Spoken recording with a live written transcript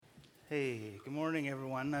Hey, good morning,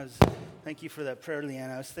 everyone. Thank you for that prayer,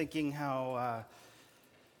 Leanne. I was thinking how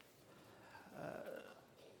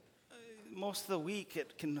most of the week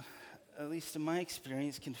it can, at least in my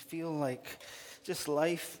experience, can feel like just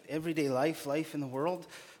life, everyday life in the world.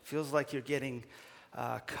 Feels like you're getting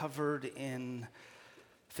covered in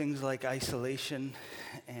things like isolation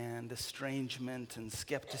and estrangement and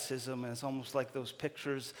skepticism. And it's almost like those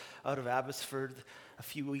pictures out of Abbotsford a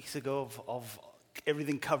few weeks ago of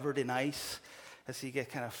everything covered in ice, as you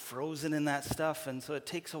get kind of frozen in that stuff. And so it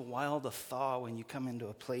takes a while to thaw when you come into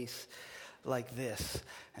a place like this.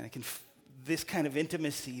 And it can, this kind of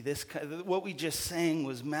intimacy, what we just sang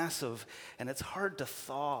was massive, and it's hard to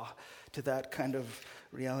thaw to that kind of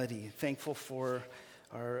reality. Thankful for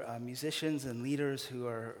our musicians and leaders who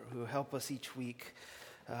help us each week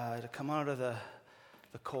to come out of the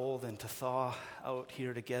cold and to thaw out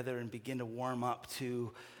here together and begin to warm up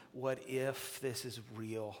to what if this is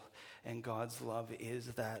real and God's love is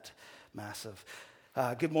that massive.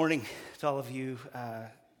 Good morning to all of you.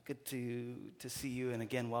 Good to see you. And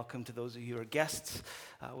again, welcome to those of you who are guests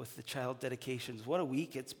with the child dedications. What a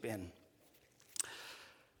week it's been.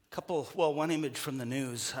 One image from the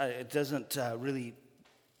news. It's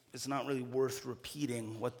not really worth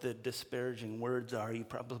repeating what the disparaging words are. You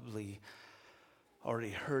probably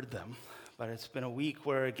already heard them. But it's been a week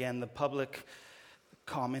where, again, the public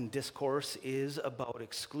common discourse is about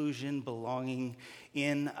exclusion, belonging,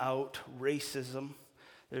 out, racism.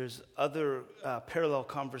 There's other parallel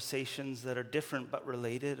conversations that are different but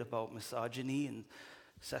related about misogyny and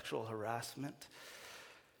sexual harassment.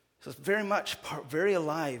 So it's very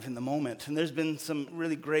alive in the moment. And there's been some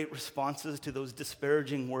really great responses to those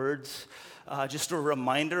disparaging words. Just a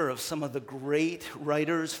reminder of some of the great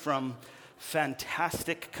writers from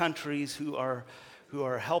fantastic countries who are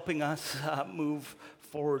helping us move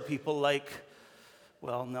forward. People like,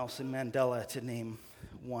 Nelson Mandela, to name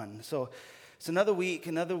one. So it's another week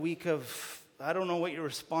of, I don't know what your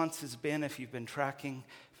response has been, if you've been tracking,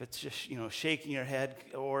 if it's just, shaking your head,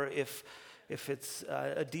 or if it's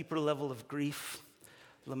a deeper level of grief,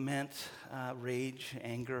 lament, rage,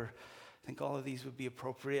 anger. I think all of these would be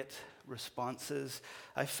appropriate responses.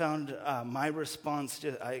 I found my response,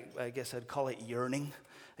 I guess I'd call it yearning.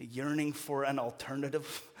 A yearning for an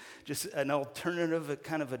alternative, just an alternative, a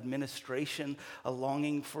kind of administration, a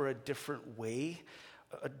longing for a different way,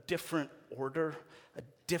 a different order, a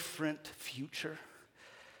different future.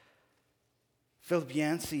 Philip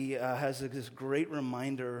Yancey has this great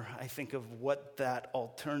reminder, I think, of what that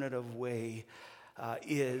alternative way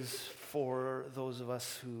is for those of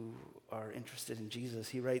us who are interested in Jesus.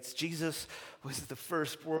 He writes, Jesus was the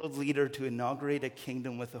first world leader to inaugurate a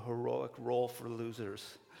kingdom with a heroic role for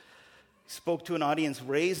losers. He spoke to an audience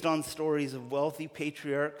raised on stories of wealthy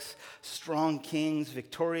patriarchs, strong kings,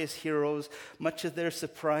 victorious heroes. Much to their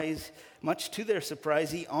surprise,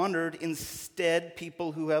 he honored instead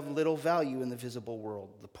people who have little value in the visible world: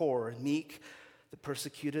 the poor, meek, the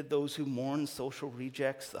persecuted, those who mourn, social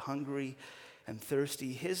rejects, the hungry and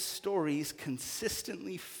thirsty. His stories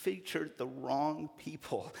consistently featured the wrong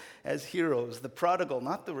people as heroes: the prodigal,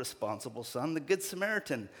 not the responsible son; the good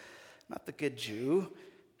Samaritan, not the good Jew;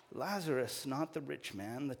 Lazarus, not the rich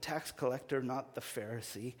man; the tax collector, not the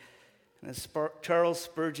Pharisee. And as Charles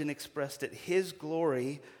Spurgeon expressed it, his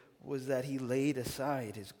glory was that he laid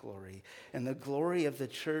aside his glory. And the glory of the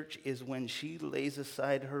church is when she lays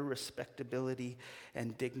aside her respectability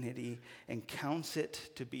and dignity and counts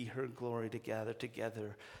it to be her glory to gather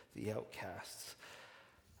together the outcasts.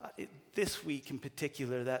 This week in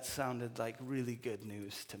particular, that sounded like really good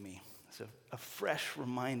news to me. It's a fresh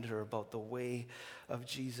reminder about the way of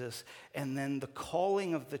Jesus, and then the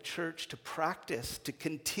calling of the church to practice, to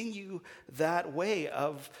continue that way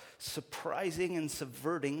of surprising and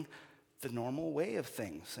subverting the normal way of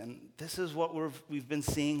things. And this is what we've been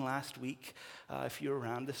seeing last week. If you're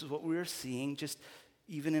around, this is what we were seeing just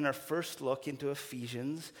even in our first look into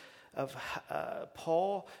Ephesians, of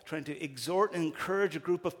Paul trying to exhort and encourage a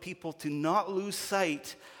group of people to not lose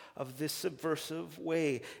sight of this subversive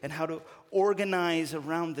way, and how to organize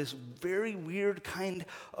around this very weird kind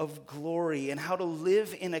of glory, and how to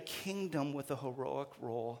live in a kingdom with a heroic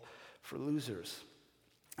role for losers.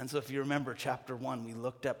 And so if you remember chapter 1, we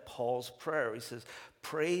looked at Paul's prayer. He says,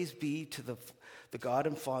 "Praise be to the God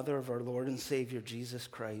and Father of our Lord and Savior Jesus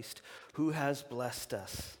Christ, who has blessed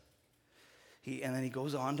us." And then he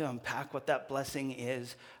goes on to unpack what that blessing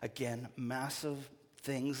is. Again, massive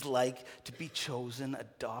things like to be chosen,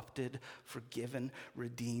 adopted, forgiven,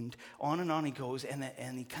 redeemed. On and on he goes, and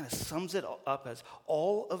he kind of sums it up as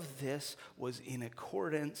all of this was in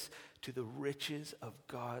accordance to the riches of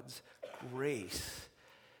God's grace.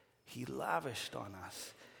 He he lavished on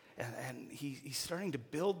us. And he's starting to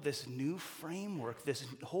build this new framework, this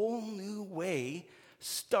whole new way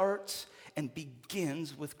starts and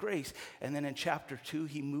begins with grace. And then in chapter 2,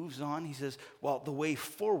 he moves on. He says, well, the way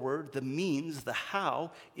forward, the means, the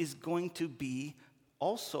how, is going to be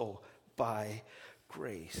also by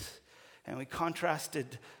grace. And we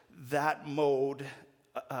contrasted that mode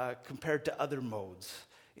compared to other modes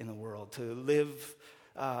in the world. To live,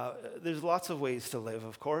 there's lots of ways to live,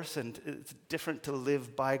 of course, and it's different to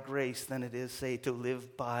live by grace than it is, say, to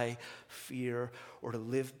live by fear or to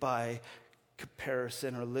live by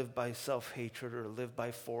comparison or live by self-hatred or live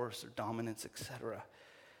by force or dominance, etc.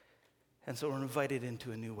 And so we're invited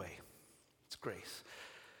into a new way. It's grace.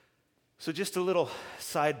 So just a little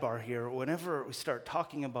sidebar here. Whenever we start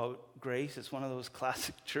talking about grace, it's one of those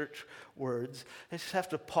classic church words. I just have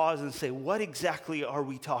to pause and say, what exactly are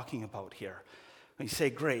we talking about here when you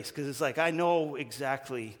say grace? Because it's like, I know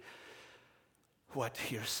exactly what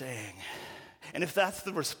you're saying. And if that's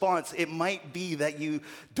the response, it might be that you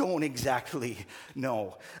don't exactly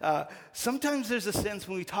know. Sometimes there's a sense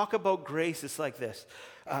when we talk about grace, it's like this.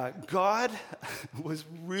 God was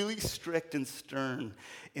really strict and stern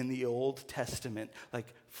in the Old Testament,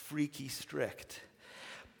 like freaky strict.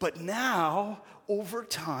 But now, over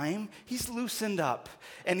time, he's loosened up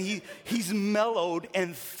and he's mellowed,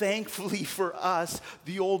 and thankfully for us,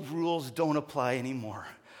 the old rules don't apply anymore.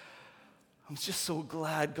 I'm just so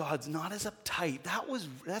glad God's not as uptight.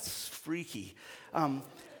 That's freaky.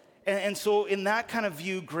 And so in that kind of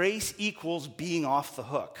view, grace equals being off the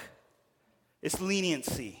hook. It's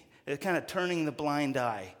leniency. It's kind of turning the blind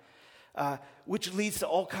eye, which leads to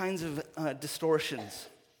all kinds of distortions.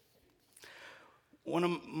 One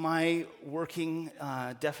of my working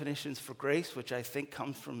definitions for grace, which I think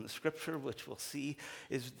comes from the scripture, which we'll see,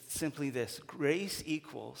 is simply this. Grace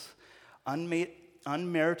equals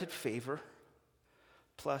unmerited favor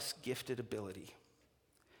plus gifted ability.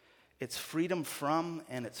 It's freedom from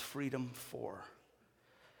and it's freedom for.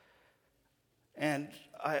 And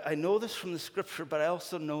I know this from the scripture, but I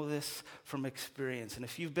also know this from experience. And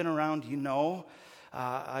if you've been around, you know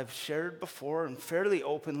I've shared before and fairly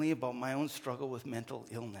openly about my own struggle with mental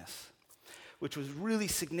illness, which was really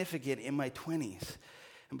significant in my 20s.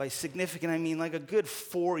 And by significant, I mean like a good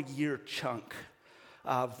 4-year chunk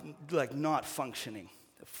of like not functioning,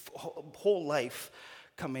 whole life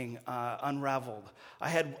coming unraveled. I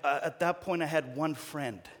had at that point I had one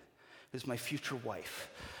friend, who's my future wife.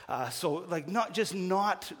 So like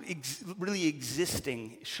not really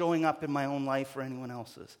existing, showing up in my own life or anyone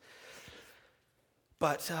else's.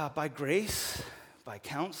 But by grace, by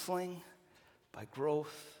counseling, by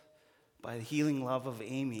growth, by the healing love of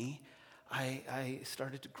Amy, I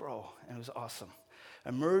started to grow, and it was awesome. I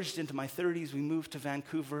emerged into my 30s, we moved to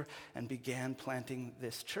Vancouver and began planting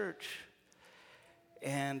this church.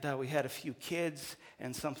 And we had a few kids,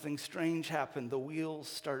 and something strange happened. The wheels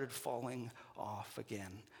started falling off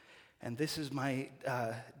again. And this is my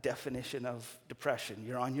definition of depression.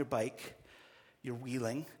 You're on your bike, you're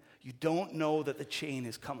wheeling, you don't know that the chain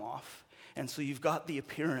has come off, and so you've got the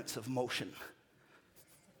appearance of motion.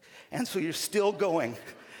 And so you're still going.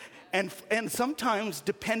 And sometimes,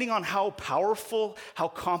 depending on how powerful, how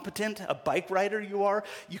competent a bike rider you are,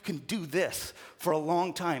 you can do this for a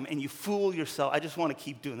long time, and you fool yourself. I just want to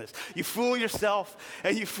keep doing this. You fool yourself,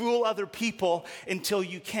 and you fool other people until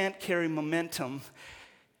you can't carry momentum,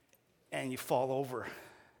 and you fall over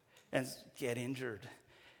and get injured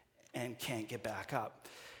and can't get back up.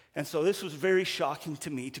 And so this was very shocking to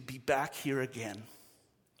me to be back here again.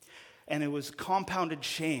 And it was compounded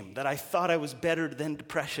shame that I thought I was better than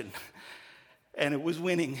depression. And it was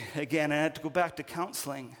winning again. I had to go back to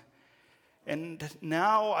counseling. And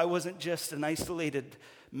now I wasn't just an isolated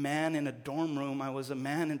man in a dorm room. I was a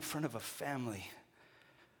man in front of a family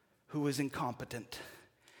who was incompetent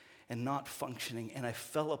and not functioning. And I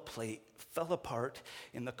fell apart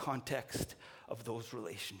in the context of those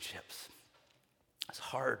relationships. It's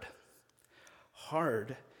hard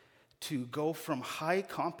to go from high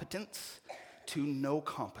competence to no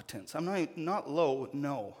competence. I'm not low,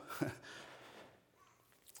 no.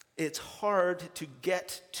 It's hard to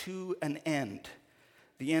get to an end,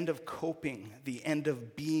 the end of coping, the end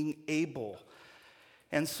of being able.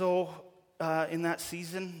 And so in that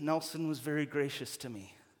season, Nelson was very gracious to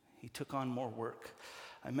me. He took on more work.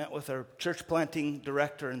 I met with our church planting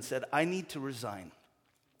director and said, I need to resign.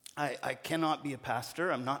 I cannot be a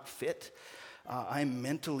pastor. I'm not fit. I'm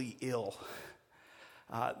mentally ill.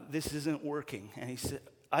 This isn't working. And he said,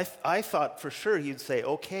 I thought for sure he'd say,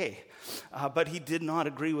 okay. But he did not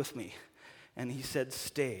agree with me. And he said,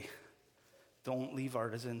 stay. Don't leave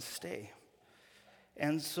Artisan, stay.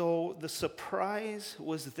 And so the surprise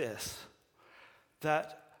was this,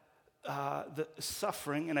 that the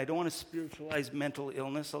suffering, and I don't want to spiritualize mental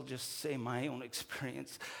illness, I'll just say my own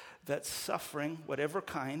experience, that suffering, whatever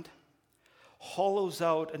kind, hollows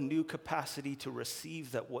out a new capacity to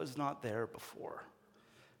receive that was not there before.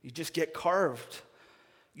 You just get carved.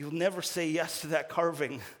 You'll never say yes to that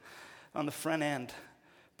carving on the front end.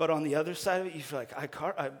 But on the other side of it, you feel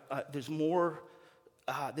like, there's more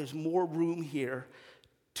room here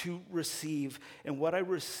to receive. And what I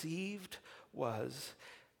received was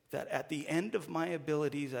that at the end of my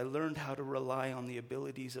abilities, I learned how to rely on the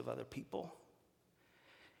abilities of other people.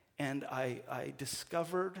 And I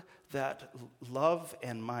discovered that love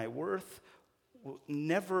and my worth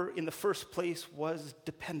never in the first place was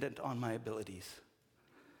dependent on my abilities.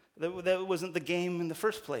 That wasn't the game in the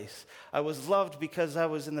first place. I was loved because I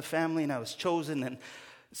was in the family and I was chosen, and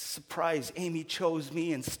surprise, Amy chose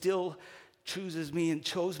me and still chooses me and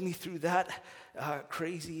chose me through that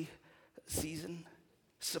crazy season.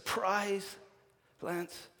 Surprise,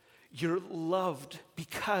 Lance, you're loved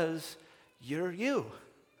because you're you.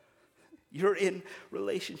 You're in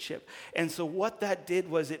relationship. And so what that did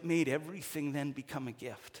was it made everything then become a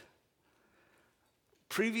gift.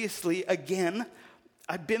 Previously, again,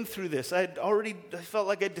 I'd been through this. I felt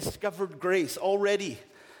like I discovered grace already.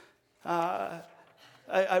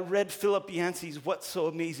 I read Philip Yancey's What's So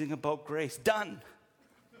Amazing About Grace. Done.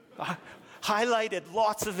 Highlighted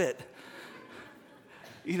lots of it.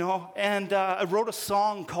 And I wrote a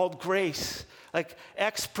song called Grace, like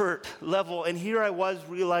expert level. And here I was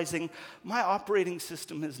realizing my operating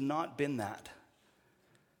system has not been that.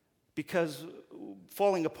 Because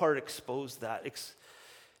falling apart exposed that.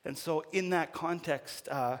 And so in that context,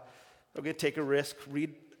 I'm going to take a risk,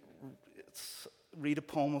 read a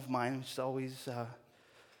poem of mine, which is always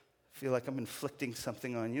feel like I'm inflicting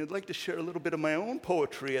something on you. I'd like to share a little bit of my own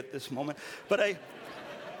poetry at this moment. But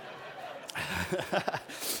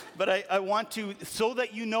I want to, so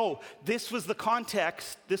that you know, this was the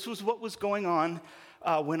context, this was what was going on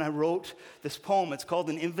when I wrote this poem. It's called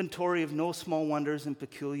An Inventory of No Small Wonders and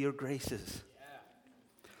Peculiar Graces.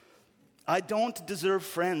 I don't deserve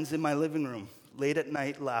friends in my living room, late at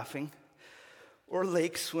night laughing, or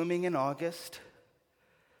lake swimming in August,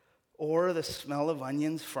 or the smell of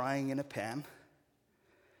onions frying in a pan.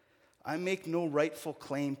 I make no rightful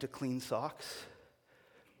claim to clean socks,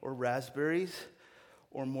 or raspberries,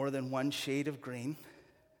 or more than one shade of green.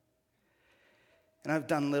 And I've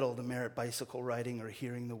done little to merit bicycle riding or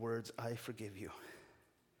hearing the words, I forgive you.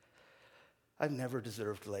 I've never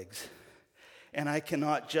deserved legs. And I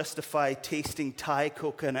cannot justify tasting Thai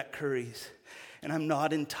coconut curries. And I'm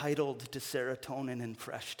not entitled to serotonin and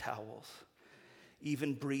fresh towels,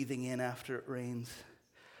 even breathing in after it rains.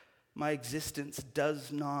 My existence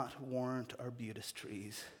does not warrant arbutus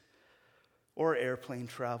trees or airplane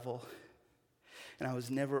travel. And I was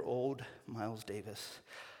never owed Miles Davis.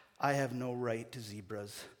 I have no right to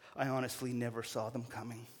zebras. I honestly never saw them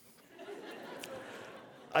coming.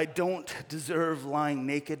 I don't deserve lying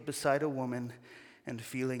naked beside a woman and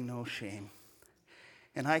feeling no shame.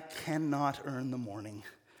 And I cannot earn the morning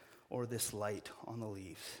or this light on the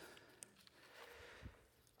leaves.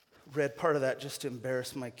 Read part of that just to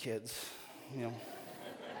embarrass my kids,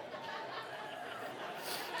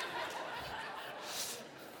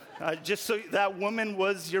 just so that woman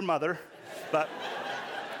was your mother, but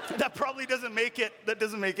that probably doesn't make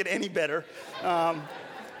it any better.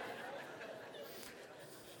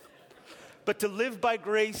 But to live by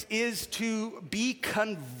grace is to be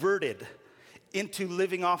converted into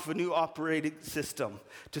living off a new operating system,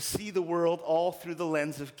 to see the world all through the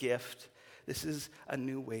lens of gift. This is a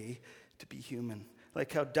new way to be human.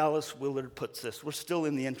 Like how Dallas Willard puts this. We're still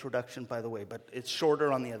in the introduction, by the way, but it's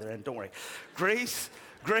shorter on the other end. Don't worry. Grace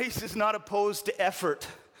is not opposed to effort,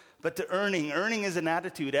 but to earning. Earning is an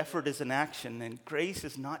attitude. Effort is an action. And grace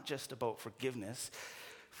is not just about forgiveness.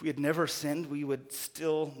 If we had never sinned, we would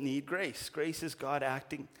still need grace. Grace is God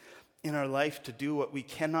acting in our life to do what we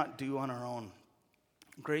cannot do on our own.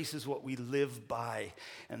 Grace is what we live by,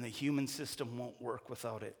 and the human system won't work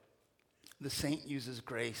without it. The saint uses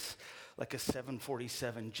grace like a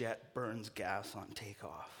 747 jet burns gas on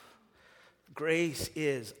takeoff. Grace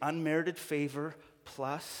is unmerited favor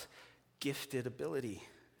plus gifted ability.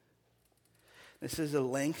 This is a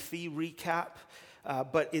lengthy recap,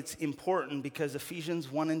 but it's important because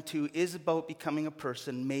Ephesians 1 and 2 is about becoming a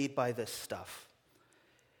person made by this stuff.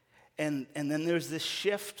 And then there's this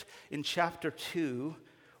shift in chapter 2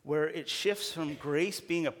 where it shifts from grace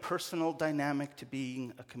being a personal dynamic to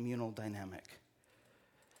being a communal dynamic.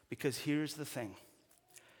 Because here's the thing.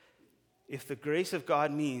 If the grace of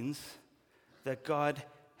God means that God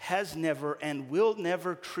has never and will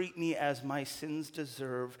never treat me as my sins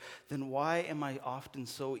deserve, then why am I often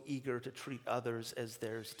so eager to treat others as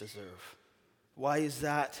theirs deserve? Why is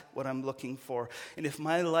that what I'm looking for? And if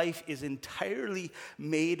my life is entirely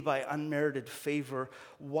made by unmerited favor,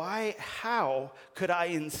 how could I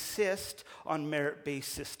insist on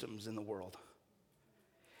merit-based systems in the world?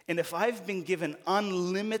 And if I've been given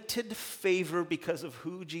unlimited favor because of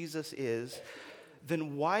who Jesus is,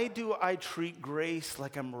 then why do I treat grace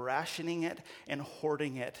like I'm rationing it and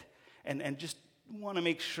hoarding it and just want to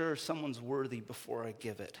make sure someone's worthy before I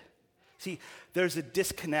give it? See, there's a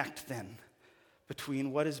disconnect then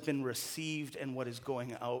between what has been received and what is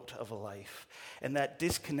going out of a life. And that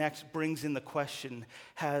disconnect brings in the question,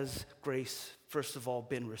 has grace, first of all,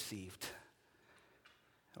 been received?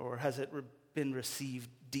 Or has it been received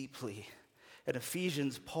deeply? At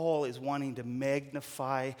Ephesians, Paul is wanting to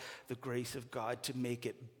magnify the grace of God to make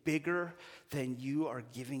it bigger than you are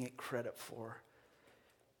giving it credit for,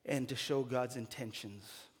 and to show God's intentions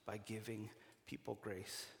by giving people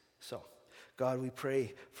grace. So, God, we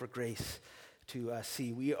pray for grace to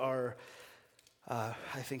see. We are,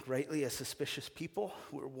 I think rightly, a suspicious people.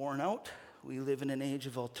 We're worn out. We live in an age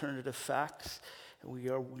of alternative facts, and we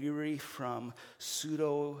are weary from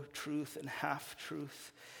pseudo-truth and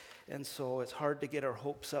half-truth. And so it's hard to get our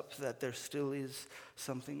hopes up that there still is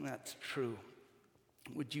something that's true.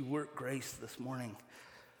 Would you work grace this morning,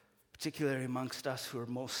 particularly amongst us who are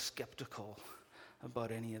most skeptical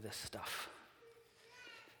about any of this stuff?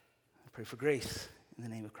 I pray for grace in the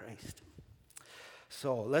name of Christ.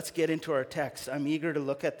 So let's get into our text. I'm eager to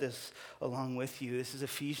look at this along with you. This is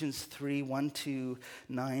Ephesians 3,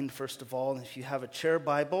 1-9, first of all. And if you have a chair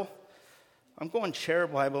Bible, I'm going chair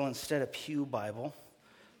Bible instead of pew Bible.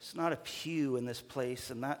 It's not a pew in this place,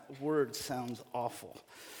 and that word sounds awful.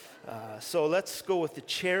 So let's go with the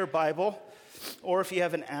chair Bible. Or if you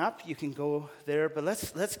have an app, you can go there. But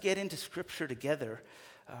let's get into Scripture together.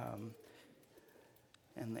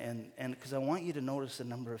 And because I want you to notice a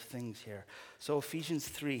number of things here. So Ephesians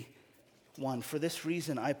 3:1. For this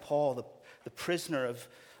reason, I, Paul, the prisoner of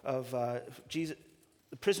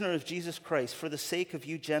Jesus Christ, for the sake of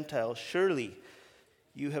you Gentiles, surely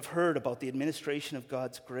you have heard about the administration of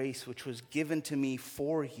God's grace, which was given to me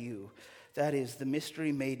for you. That is, the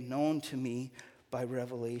mystery made known to me by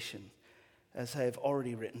revelation, as I have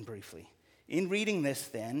already written briefly. In reading this,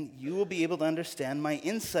 then, you will be able to understand my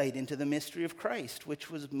insight into the mystery of Christ,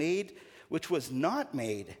 which was not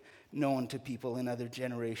made known to people in other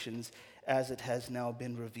generations, as it has now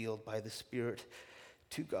been revealed by the Spirit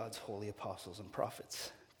to God's holy apostles and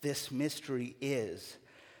prophets. This mystery is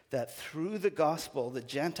that through the gospel, the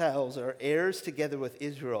Gentiles are heirs together with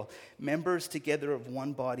Israel, members together of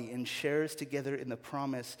one body, and shares together in the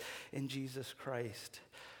promise in Jesus Christ.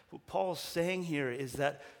 What Paul's saying here is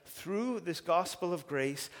that through this gospel of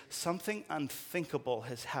grace, something unthinkable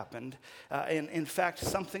has happened. And in fact,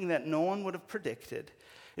 something that no one would have predicted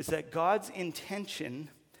is that God's intention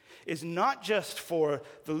is not just for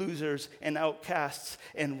the losers and outcasts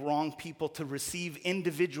and wrong people to receive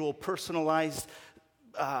individual, personalized,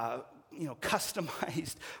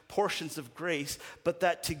 customized portions of grace, but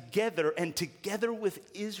that together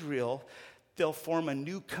with Israel, they'll form a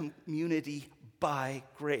new community by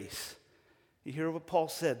grace. You hear what Paul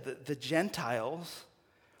said, the Gentiles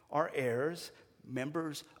are heirs,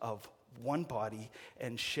 members of one body,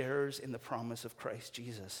 and sharers in the promise of Christ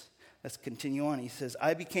Jesus. Let's continue on. He says,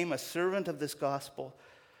 I became a servant of this gospel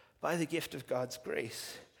by the gift of God's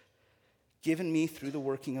grace, given me through the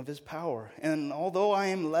working of his power. And although I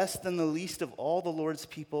am less than the least of all the Lord's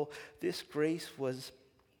people, this grace was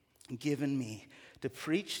given me to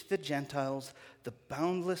preach to the Gentiles the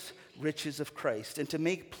boundless riches of Christ, and to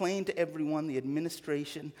make plain to everyone the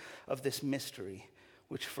administration of this mystery,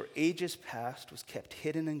 which for ages past was kept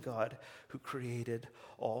hidden in God, who created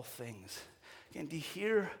all things. And do you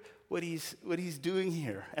hear what he's doing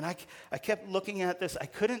here? And I kept looking at this. I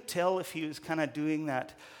couldn't tell if he was kind of doing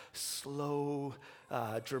that slow,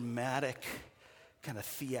 dramatic, kind of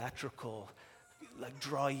theatrical, like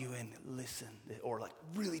draw you in, listen, or like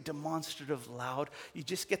really demonstrative, loud. You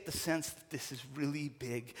just get the sense that this is really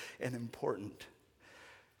big and important.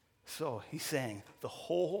 So he's saying the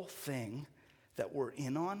whole thing that we're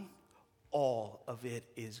in on, all of it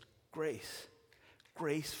is grace.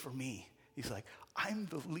 Grace for me. He's like, I'm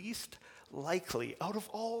the least likely out of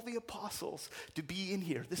all the apostles to be in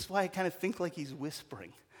here. This is why I kind of think like he's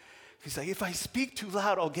whispering. He's like, if I speak too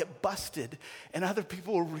loud, I'll get busted, and other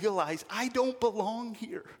people will realize I don't belong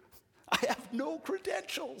here. I have no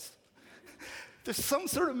credentials. There's some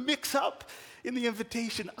sort of mix-up in the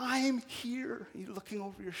invitation. I'm here. You're looking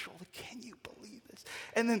over your shoulder. Can you believe this?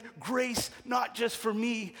 And then grace, not just for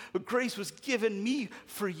me, but grace was given me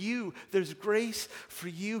for you. There's grace for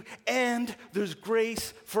you, and there's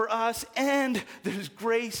grace for us, and there's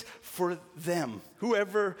grace for them,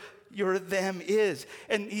 whoever your them is.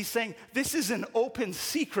 And he's saying this is an open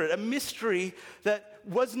secret, a mystery that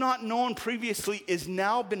was not known previously is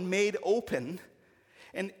now been made open.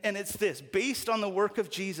 And it's this: based on the work of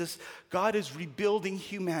Jesus, God is rebuilding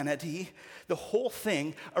humanity, the whole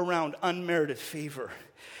thing around unmerited favor.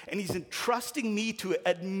 And he's entrusting me to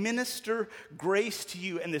administer grace to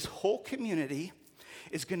you, and this whole community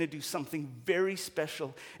is going to do something very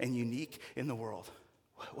special and unique in the world.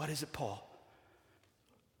 What is it, Paul?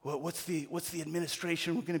 What's the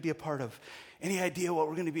administration we're going to be a part of? Any idea what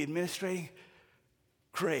we're going to be administrating?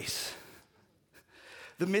 Grace.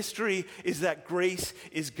 The mystery is that grace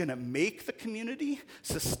is going to make the community,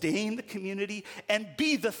 sustain the community, and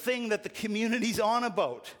be the thing that the community's on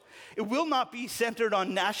about. It will not be centered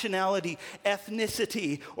on nationality,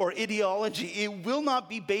 ethnicity, or ideology. It will not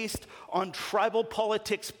be based on tribal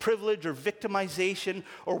politics, privilege, or victimization,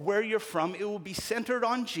 or where you're from. It will be centered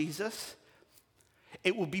on Jesus.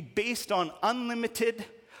 It will be based on unlimited,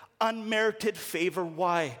 unmerited favor.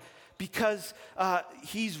 Why? Because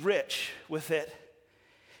he's rich with it.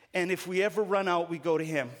 And if we ever run out, we go to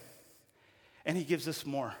him. And he gives us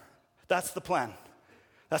more. That's the plan.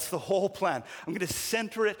 That's the whole plan. I'm going to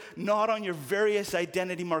center it not on your various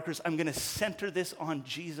identity markers. I'm going to center this on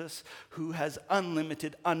Jesus, who has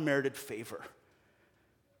unlimited, unmerited favor.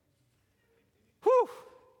 Whew.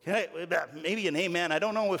 Maybe an amen. I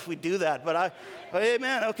don't know if we do that, but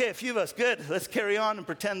amen. Okay, a few of us. Good. Let's carry on and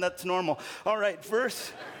pretend that's normal. All right,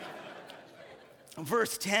 verse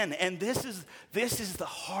 10, and this is the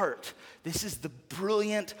heart. This is the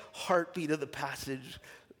brilliant heartbeat of the passage.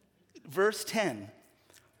 Verse 10,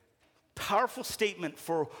 powerful statement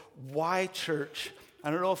for why church. I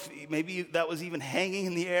don't know if maybe that was even hanging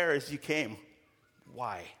in the air as you came.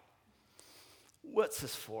 Why? What's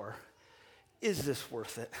this for? Is this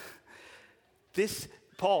worth it? This,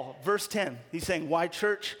 Paul, verse 10, he's saying, why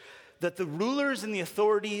church? That the rulers and the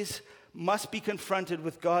authorities must be confronted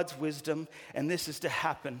with God's wisdom, and this is to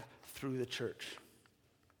happen through the church.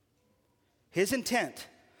 His intent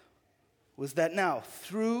was that now,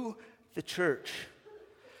 through the church,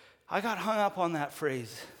 I got hung up on that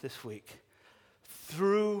phrase this week.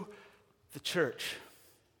 Through the church.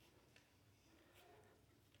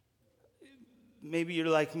 Maybe you're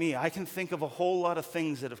like me. I can think of a whole lot of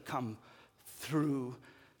things that have come through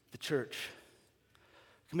the church.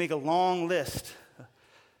 I can make a long list.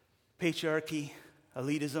 Patriarchy,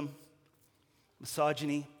 elitism,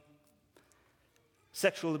 misogyny,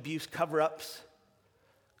 sexual abuse cover-ups,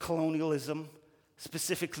 colonialism,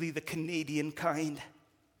 specifically the Canadian kind,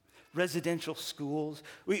 residential schools.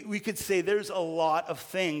 We could say there's a lot of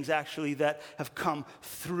things actually that have come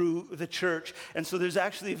through the church. And so there's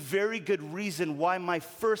actually a very good reason why my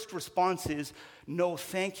first response is no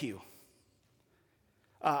thank you.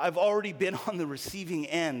 I've already been on the receiving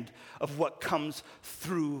end of what comes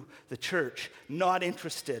through the church. Not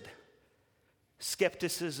interested.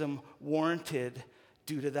 Skepticism warranted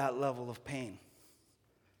due to that level of pain.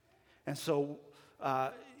 And so,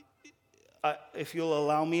 if you'll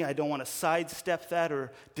allow me, I don't want to sidestep that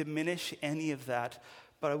or diminish any of that,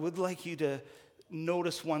 but I would like you to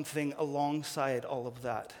notice one thing alongside all of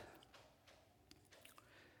that.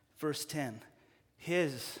 Verse 10,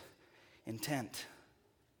 his intent.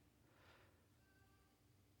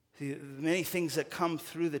 See, many things that come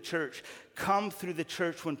through the church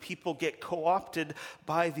when people get co-opted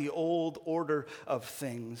by the old order of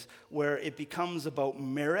things, where it becomes about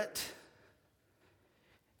merit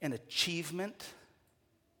and achievement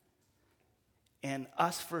and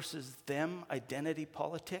us versus them identity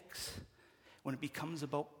politics, when it becomes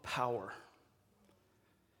about power.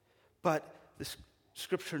 But the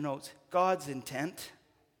scripture notes God's intent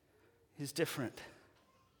is different.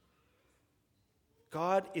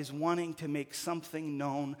 God is wanting to make something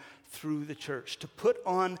known through the church, to put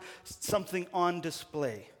on something on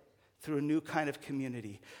display through a new kind of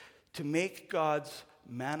community, to make God's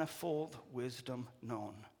manifold wisdom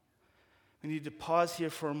known. We need to pause here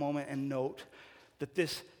for a moment and note that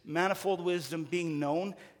this manifold wisdom being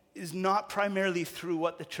known is not primarily through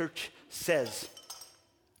what the church says.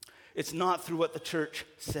 It's not through what the church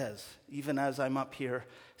says, even as I'm up here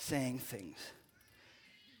saying things.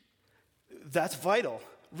 That's vital.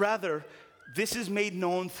 Rather, This is made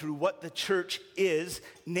known through what the church is,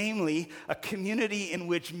 namely a community in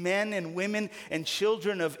which men and women and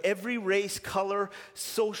children of every race, color,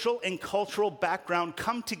 social, and cultural background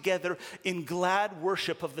come together in glad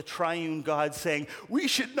worship of the triune God, saying, we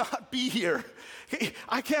should not be here.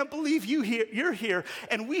 I can't believe you're here,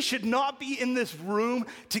 and we should not be in this room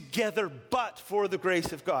together but for the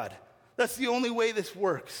grace of God. That's the only way this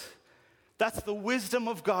works. That's the wisdom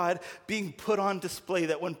of God being put on display,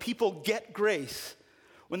 that when people get grace,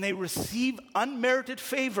 when they receive unmerited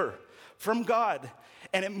favor from God,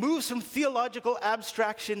 and it moves from theological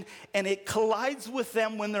abstraction and it collides with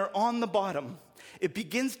them when they're on the bottom, it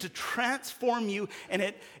begins to transform you, and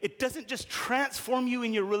it doesn't just transform you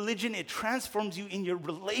in your religion, it transforms you in your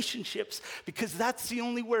relationships, because that's the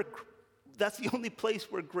only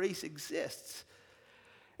place where grace exists.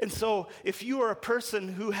 And so, if you are a person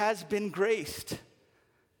who has been graced,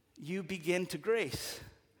 you begin to grace.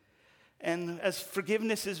 And as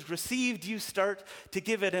forgiveness is received, you start to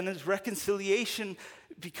give it. And as reconciliation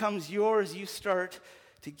becomes yours, you start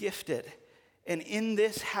to gift it. And in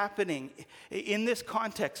this happening, in this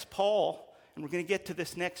context, Paul, and we're going to get to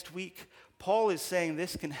this next week, Paul is saying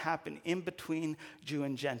this can happen in between Jew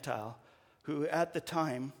and Gentile, who at the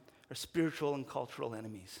time are spiritual and cultural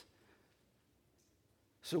enemies.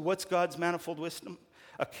 So what's God's manifold wisdom?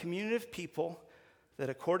 A community of people that,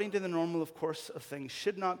 according to the normal course of things,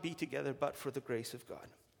 should not be together but for the grace of God.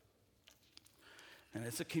 And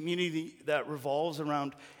it's a community that revolves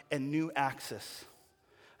around a new axis.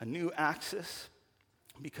 A new axis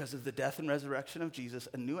because of the death and resurrection of Jesus,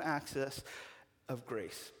 a new axis of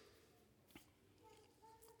grace.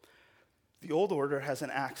 The old order has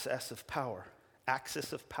an axis of power,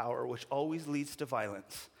 which always leads to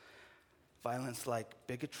violence. Violence like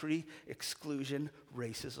bigotry, exclusion,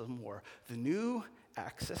 racism, war. The new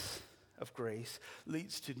axis of grace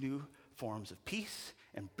leads to new forms of peace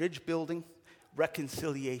and bridge building,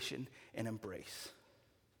 reconciliation, and embrace.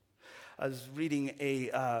 I was reading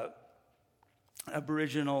a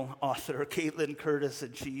Aboriginal author, Caitlin Curtis,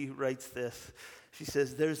 and she writes this. She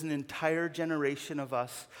says, there's an entire generation of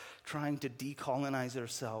us trying to decolonize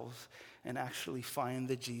ourselves and actually find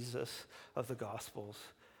the Jesus of the Gospels.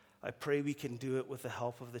 I pray we can do it with the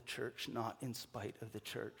help of the church, not in spite of the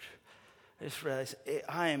church. I just realized,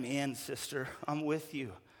 I am in, sister. I'm with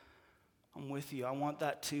you. I want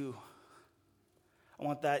that too. I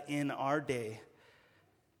want that in our day.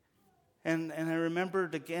 And I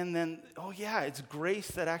remembered again then, oh yeah, it's grace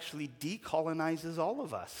that actually decolonizes all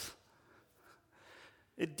of us.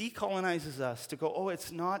 It decolonizes us to go, oh,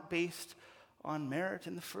 it's not based on merit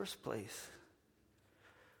in the first place.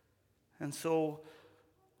 And so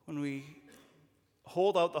when we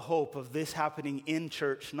hold out the hope of this happening in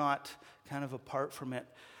church, not kind of apart from it,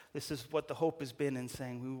 this is what the hope has been in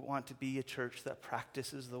saying we want to be a church that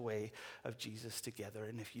practices the way of Jesus together.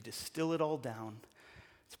 And if you distill it all down,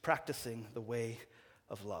 it's practicing the way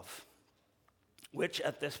of love, which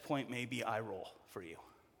at this point may be eye roll for you.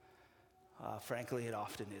 Frankly, it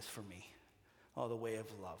often is for me. Oh, the way of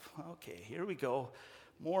love. Okay, here we go.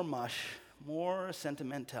 More mush, more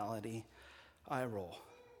sentimentality, eye roll.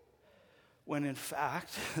 When in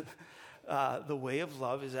fact, the way of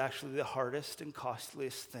love is actually the hardest and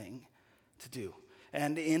costliest thing to do.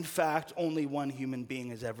 And in fact, only one human being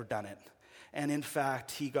has ever done it. And in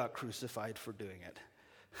fact, he got crucified for doing it.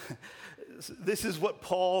 This is what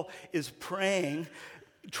Paul is praying,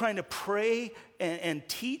 trying to pray and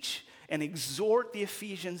teach and exhort the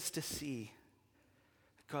Ephesians to see.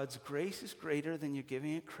 God's grace is greater than you're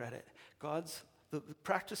giving it credit.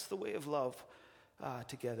 Practice the way of love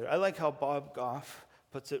together. I like how Bob Goff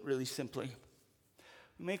puts it really simply.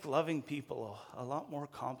 We make loving people a lot more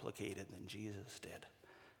complicated than Jesus did.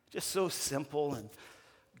 Just so simple and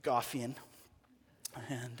Goffian.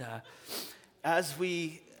 And as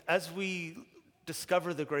we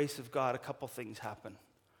discover the grace of God, a couple things happen,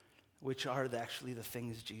 which are actually the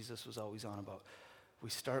things Jesus was always on about.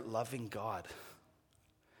 We start loving God.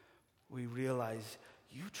 We realize,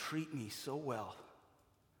 you treat me so well.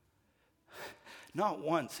 Not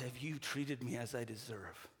once have you treated me as I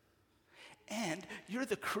deserve. And you're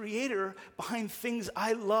the creator behind things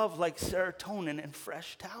I love, like serotonin and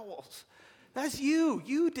fresh towels. That's you.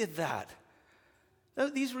 You did that.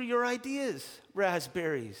 These were your ideas.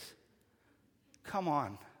 Raspberries. Come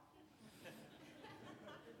on.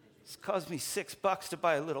 It's cost me $6 to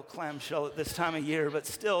buy a little clamshell at this time of year, but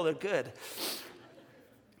still, they're good.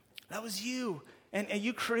 That was you. And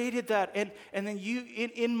you created that. And then you,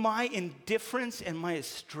 in my indifference and my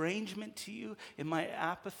estrangement to you, in my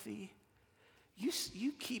apathy,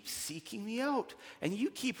 you keep seeking me out, and you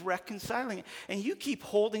keep reconciling it, and you keep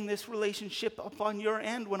holding this relationship up on your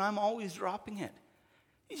end when I'm always dropping it.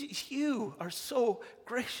 You are so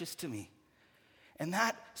gracious to me. And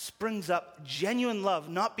that springs up genuine love,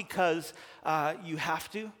 not because you have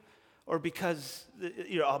to or because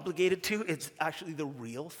you're obligated to. It's actually the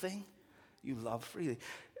real thing. You love freely.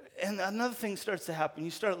 And another thing starts to happen.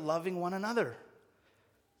 You start loving one another.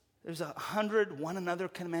 There's 100 one another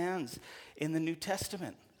commands in the New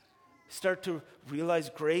Testament. Start to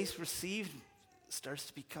realize grace received starts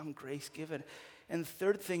to become grace given. And the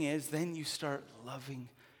third thing is then you start loving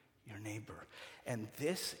your neighbor. And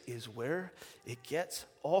this is where it gets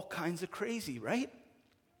all kinds of crazy, right?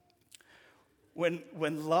 When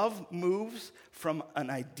love moves from an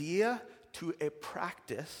idea to a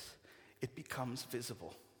practice, it becomes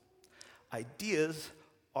visible. Ideas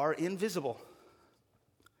are invisible.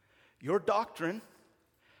 Your doctrine,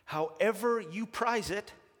 however you prize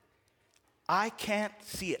it, I can't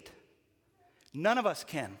see it. None of us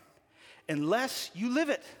can, unless you live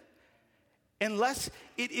it, unless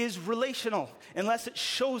it is relational, unless it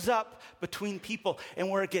shows up between people. And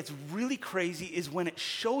where it gets really crazy is when it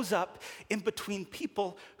shows up in between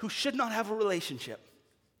people who should not have a relationship.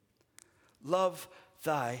 Love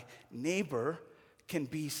thy neighbor can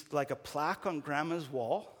be like a plaque on grandma's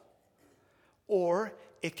wall, or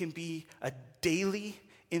it can be a daily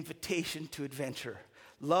invitation to adventure.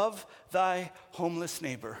 Love thy homeless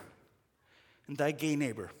neighbor, and thy gay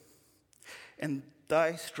neighbor, and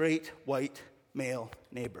thy straight white male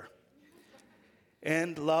neighbor.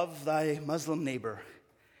 And love thy Muslim neighbor,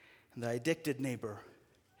 and thy addicted neighbor,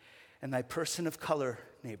 and thy person of color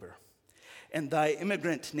neighbor, and thy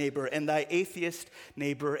immigrant neighbor, and thy atheist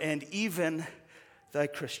neighbor, and even thy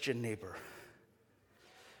Christian neighbor.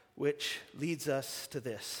 Which leads us to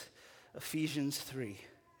this, Ephesians 3.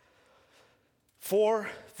 For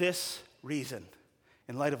this reason,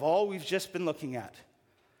 in light of all we've just been looking at,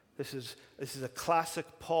 this is a classic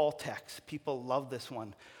Paul text. People love this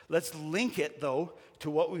one. Let's link it, though,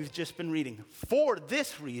 to what we've just been reading. For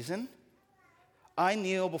this reason, I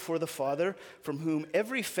kneel before the Father, from whom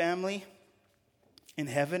every family in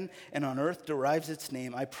heaven and on earth derives its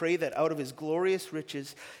name. I pray that out of his glorious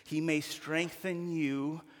riches he may strengthen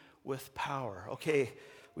you with power. Okay,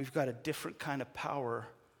 we've got a different kind of power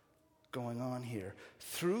going on here.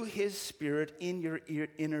 Through his Spirit in your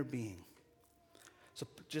inner being. So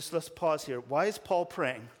just let's pause here. Why is Paul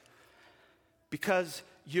praying? Because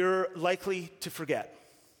you're likely to forget.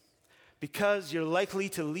 Because you're likely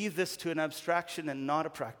to leave this to an abstraction and not a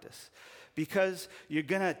practice. Because you're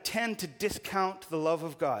going to tend to discount the love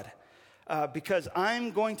of God. Because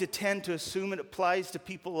I'm going to tend to assume it applies to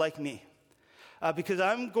people like me. Because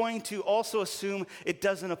I'm going to also assume it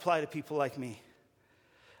doesn't apply to people like me.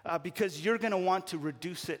 Because you're going to want to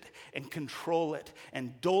reduce it and control it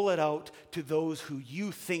and dole it out to those who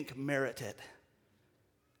you think merit it.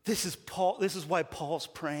 This is why Paul's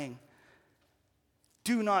praying.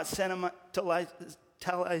 Do not sentimentalize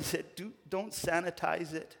it. Don't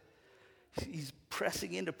sanitize it. He's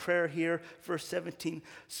pressing into prayer here, verse 17,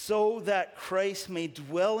 so that Christ may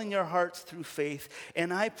dwell in your hearts through faith.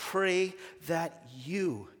 And I pray that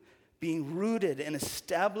you, being rooted and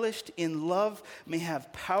established in love, may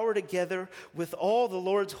have power together with all the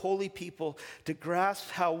Lord's holy people to grasp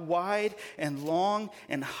how wide and long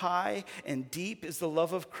and high and deep is the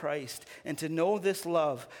love of Christ, and to know this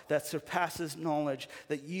love that surpasses knowledge,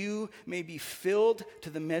 that you may be filled to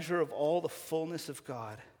the measure of all the fullness of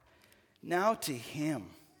God. Now to him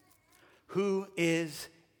who is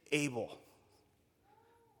able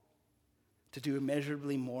to do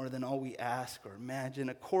immeasurably more than all we ask or imagine,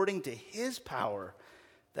 according to his power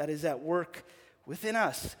that is at work within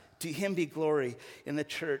us. To him be glory in the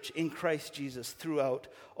church, in Christ Jesus, throughout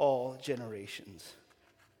all generations,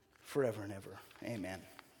 forever and ever. Amen.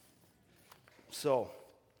 So,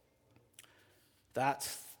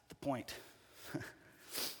 that's the point.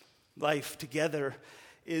 Life together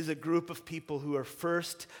is a group of people who are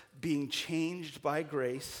first being changed by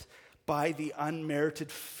grace, by the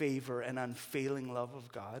unmerited favor and unfailing love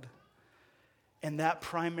of God. And that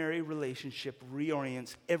primary relationship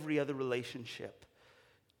reorients every other relationship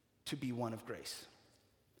to be one of grace.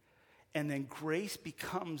 And then grace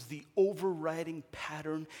becomes the overriding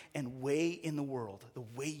pattern and way in the world. The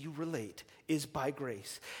way you relate is by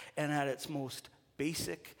grace. And at its most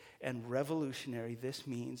basic and revolutionary, this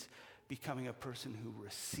means becoming a person who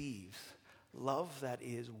receives love that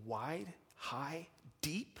is wide, high,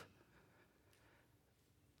 deep.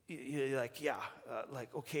 You're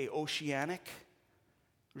like, okay, oceanic,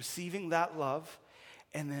 receiving that love,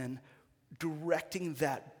 and then directing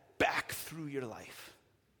that back through your life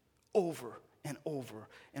over and over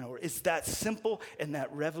and over. It's that simple and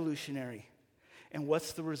that revolutionary. And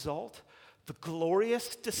what's the result? The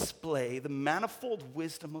glorious display, the manifold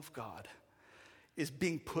wisdom of God is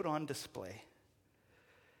being put on display.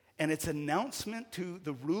 And its announcement to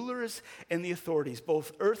the rulers and the authorities,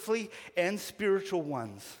 both earthly and spiritual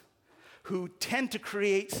ones, who tend to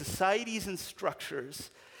create societies and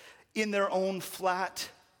structures in their own flat,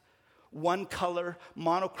 one-color,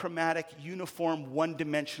 monochromatic, uniform,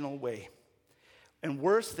 one-dimensional way. And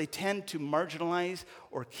worse, they tend to marginalize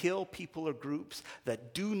or kill people or groups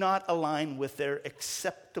that do not align with their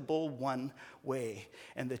acceptable one way.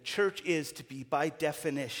 And the church is to be, by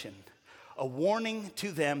definition, a warning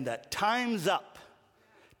to them that time's up.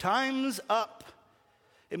 Time's up.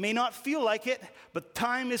 It may not feel like it, but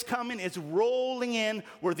time is coming. It's rolling in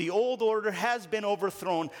where the old order has been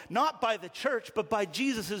overthrown, not by the church, but by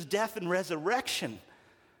Jesus' death and resurrection.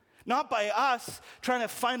 Not by us trying to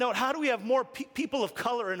find out how do we have more people of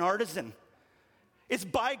color in Artisan. It's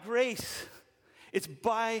by grace. It's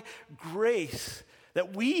by grace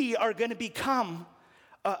that we are going to become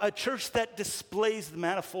a church that displays the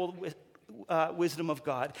manifold wisdom of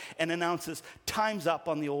God and announces time's up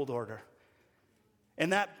on the old order.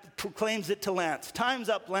 And that proclaims it to Lance. Time's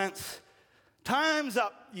up, Lance. Time's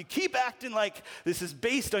up. You keep acting like this is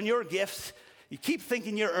based on your gifts. You keep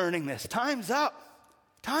thinking you're earning this. Time's up.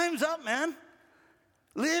 Time's up, man.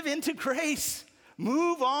 Live into grace.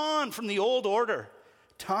 Move on from the old order.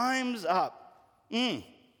 Time's up.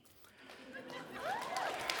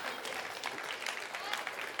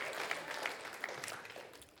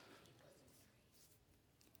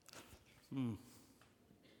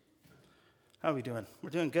 How are we doing?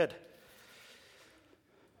 We're doing good.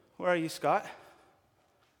 Where are you, Scott?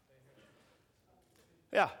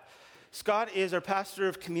 Yeah. Scott is our pastor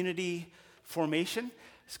of community formation.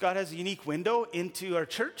 Scott has a unique window into our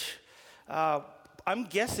church. I'm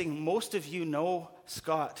guessing most of you know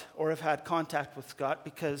Scott or have had contact with Scott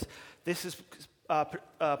because this is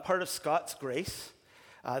part of Scott's grace.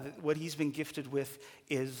 What he's been gifted with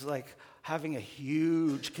is like having a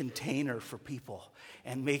huge container for people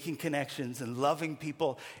and making connections and loving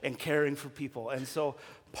people and caring for people. And so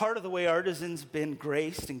part of the way Artisan's been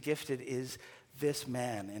graced and gifted is this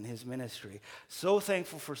man and his ministry. So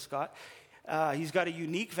thankful for Scott. He's got a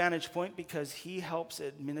unique vantage point because he helps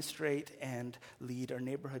administrate and lead our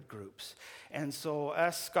neighborhood groups. And so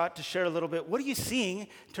ask Scott to share a little bit. What are you seeing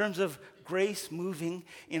in terms of grace moving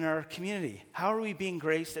in our community? How are we being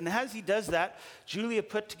graced? And as he does that, Julia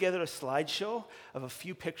put together a slideshow of a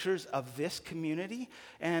few pictures of this community.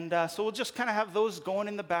 And so we'll just kind of have those going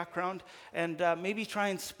in the background and maybe try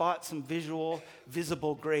and spot some visible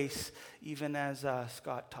grace even as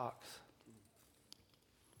Scott talks.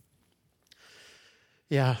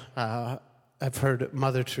 Yeah, I've heard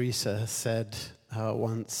Mother Teresa said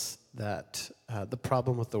once that the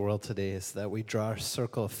problem with the world today is that we draw our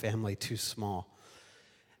circle of family too small.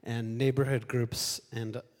 And neighborhood groups,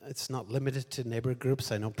 and it's not limited to neighborhood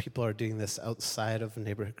groups. I know people are doing this outside of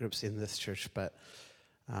neighborhood groups in this church, but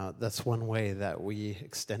that's one way that we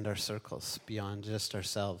extend our circles beyond just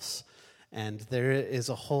ourselves. And there is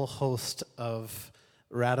a whole host of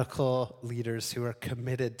radical leaders who are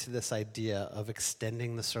committed to this idea of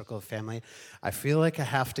extending the circle of family. I feel like I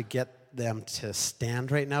have to get them to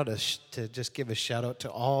stand right now to just give a shout out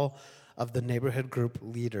to all of the neighborhood group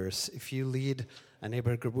leaders. If you lead a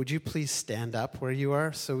neighborhood group, would you please stand up where you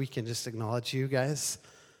are so we can just acknowledge you guys?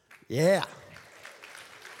 Yeah.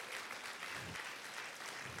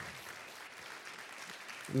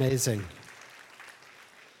 Amazing.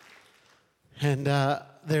 And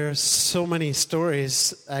there's so many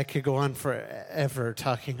stories. I could go on forever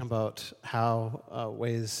talking about how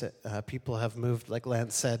ways people have moved, like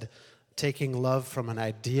Lance said, taking love from an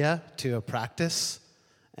idea to a practice.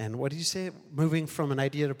 And what did you say? Moving from an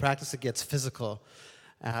idea to practice, it gets physical.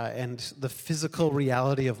 And the physical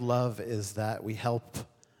reality of love is that we help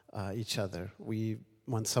each other.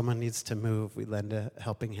 When someone needs to move, we lend a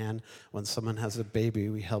helping hand. When someone has a baby,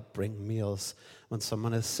 we help bring meals. When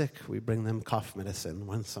someone is sick, we bring them cough medicine.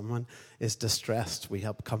 When someone is distressed, we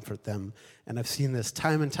help comfort them. And I've seen this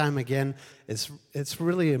time and time again. It's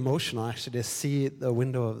really emotional, actually, to see the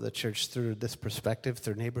window of the church through this perspective,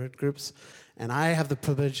 through neighborhood groups. And I have the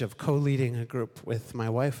privilege of co-leading a group with my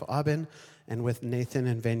wife, Aubin, and with Nathan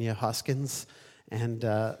and Vanya Hoskins. And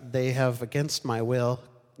they have, against my will,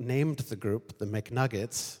 named the group the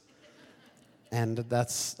McNuggets, and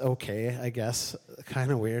that's okay, I guess. Kind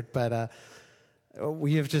of weird, but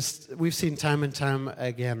we've seen time and time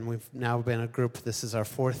again. We've now been a group. This is our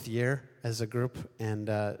 4th year as a group, and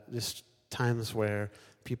just times where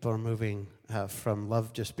people are moving from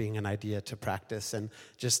love just being an idea to practice. And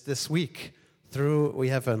just this week, we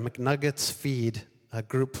have a McNuggets feed, a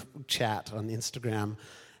group chat on Instagram,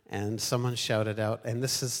 and someone shouted out, and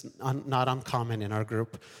this is not uncommon in our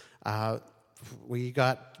group, we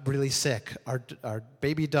got really sick. Our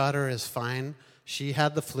baby daughter is fine. She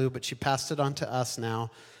had the flu, but she passed it on to us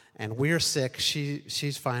now. And we're sick.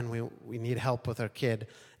 She's fine. We need help with our kid.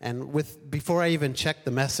 And before I even checked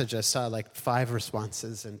the message, I saw like 5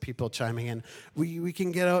 responses and people chiming in. We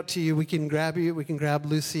can get out to you. We can grab you. We can grab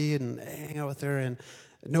Lucy and hang out with her. And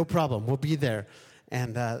no problem. We'll be there.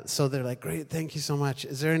 And so they're like, great, thank you so much.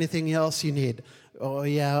 Is there anything else you need? Oh,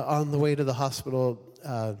 yeah, on the way to the hospital,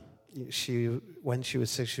 when she was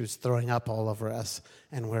sick, she was throwing up all over us,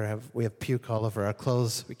 and we have puke all over our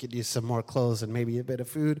clothes. We could use some more clothes and maybe a bit of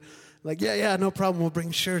food. Like, yeah, no problem. We'll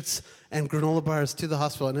bring shirts and granola bars to the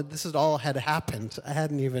hospital. And this all had happened. I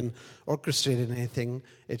hadn't even orchestrated anything.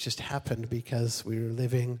 It just happened because we were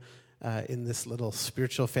living in this little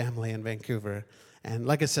spiritual family in Vancouver. And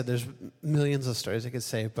like I said, there's millions of stories I could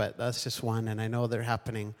say, but that's just one. And I know they're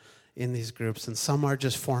happening in these groups, and some are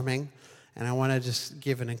just forming. And I want to just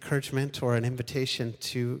give an encouragement or an invitation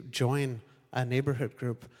to join a neighborhood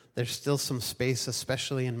group. There's still some space,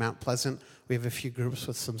 especially in Mount Pleasant. We have a few groups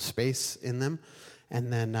with some space in them.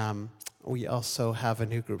 And then we also have a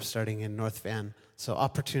new group starting in North Van. So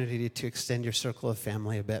opportunity to extend your circle of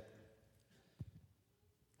family a bit.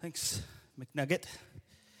 Thanks, McNugget.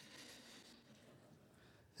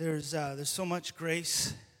 There's so much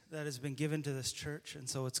grace that has been given to this church, and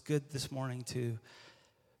so it's good this morning to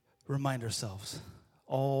remind ourselves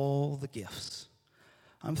all the gifts.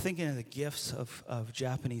 I'm thinking of the gifts of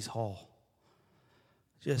Japanese Hall.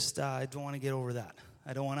 Just, I don't want to get over that.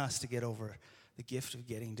 I don't want us to get over the gift of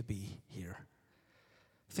getting to be here.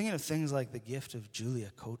 Thinking of things like the gift of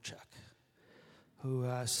Julia Kochuk, who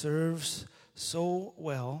serves so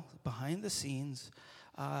well behind the scenes.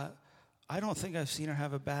 I don't think I've seen her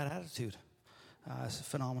have a bad attitude. It's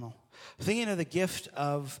phenomenal. Thinking of the gift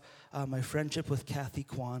of my friendship with Kathy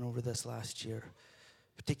Kwan over this last year,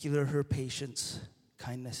 particular her patience,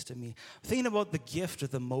 kindness to me. Thinking about the gift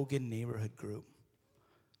of the Mogan Neighborhood Group.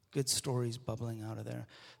 Good stories bubbling out of there.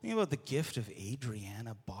 Thinking about the gift of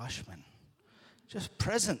Adriana Boschman. Just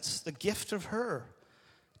presence, the gift of her.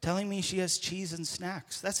 Telling me she has cheese and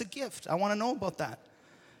snacks. That's a gift. I want to know about that.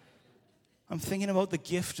 I'm thinking about the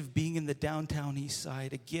gift of being in the downtown east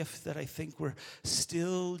side, a gift that I think we're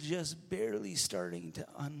still just barely starting to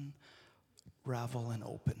unravel and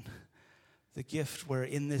open. The gift where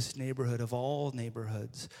in this neighborhood of all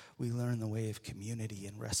neighborhoods, we learn the way of community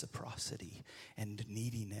and reciprocity and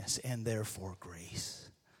neediness and therefore grace.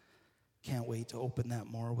 Can't wait to open that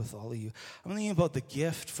more with all of you. I'm thinking about the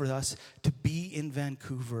gift for us to be in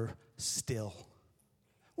Vancouver still.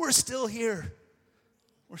 We're still here.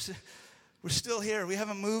 We're still here. We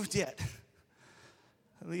haven't moved yet.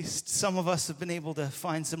 At least some of us have been able to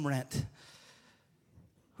find some rent.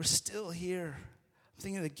 We're still here. I'm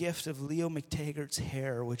thinking of the gift of Leo McTaggart's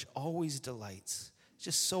hair, which always delights. It's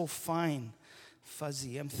just so fine,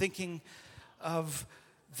 fuzzy. I'm thinking of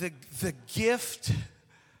the gift.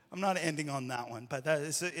 I'm not ending on that one, but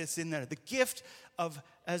it's in there. The gift of,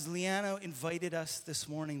 as Leanna invited us this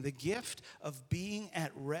morning, the gift of being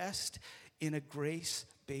at rest in a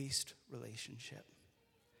grace-based relationship.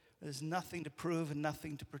 There's nothing to prove and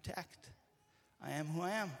nothing to protect. I am who I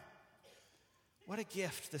am. What a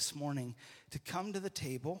gift this morning to come to the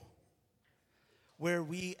table where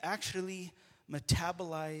we actually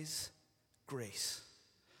metabolize grace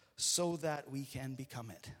so that we can become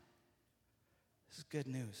it. This is good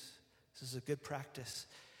news. This is a good practice.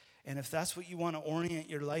 And if that's what you want to orient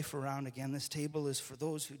your life around, again, this table is for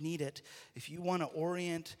those who need it. If you want to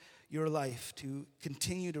orient your life to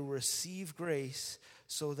continue to receive grace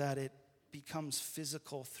so that it becomes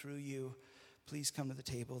physical through you, please come to the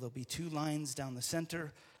table. There'll be 2 lines down the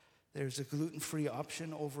center. There's a gluten-free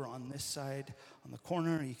option over on this side on the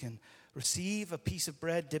corner. You can receive a piece of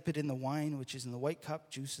bread, dip it in the wine, which is in the white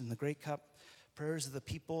cup, juice in the gray cup. Prayers of the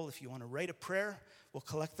people. If you want to write a prayer, we'll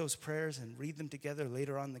collect those prayers and read them together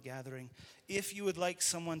later on in the gathering. If you would like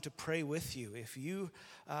someone to pray with you, if you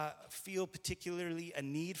feel particularly a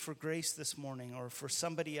need for grace this morning or for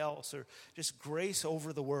somebody else or just grace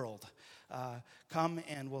over the world, come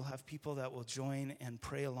and we'll have people that will join and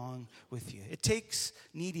pray along with you. It takes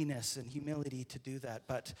neediness and humility to do that,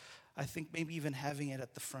 but I think maybe even having it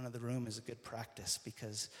at the front of the room is a good practice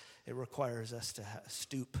because it requires us to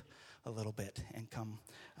stoop a little bit and come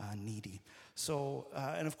needy. So,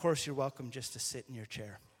 and of course, you're welcome just to sit in your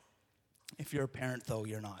chair. If you're a parent, though,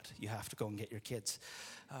 you're not. You have to go and get your kids.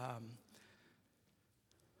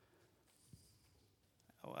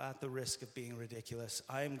 At the risk of being ridiculous,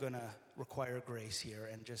 I'm going to require grace here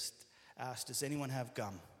and just ask, does anyone have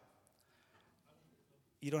gum?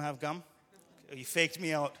 You don't have gum? Oh, you faked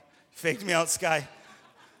me out. Faked me out, Sky.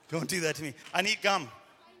 Don't do that to me. I need gum.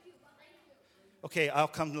 Okay, I'll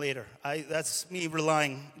come later. That's me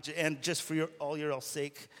relying, and just for all your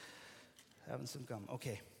sake, having some gum.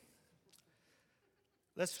 Okay.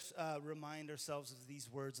 Let's remind ourselves of these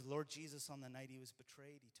words. The Lord Jesus, on the night he was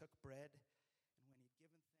betrayed, he took bread.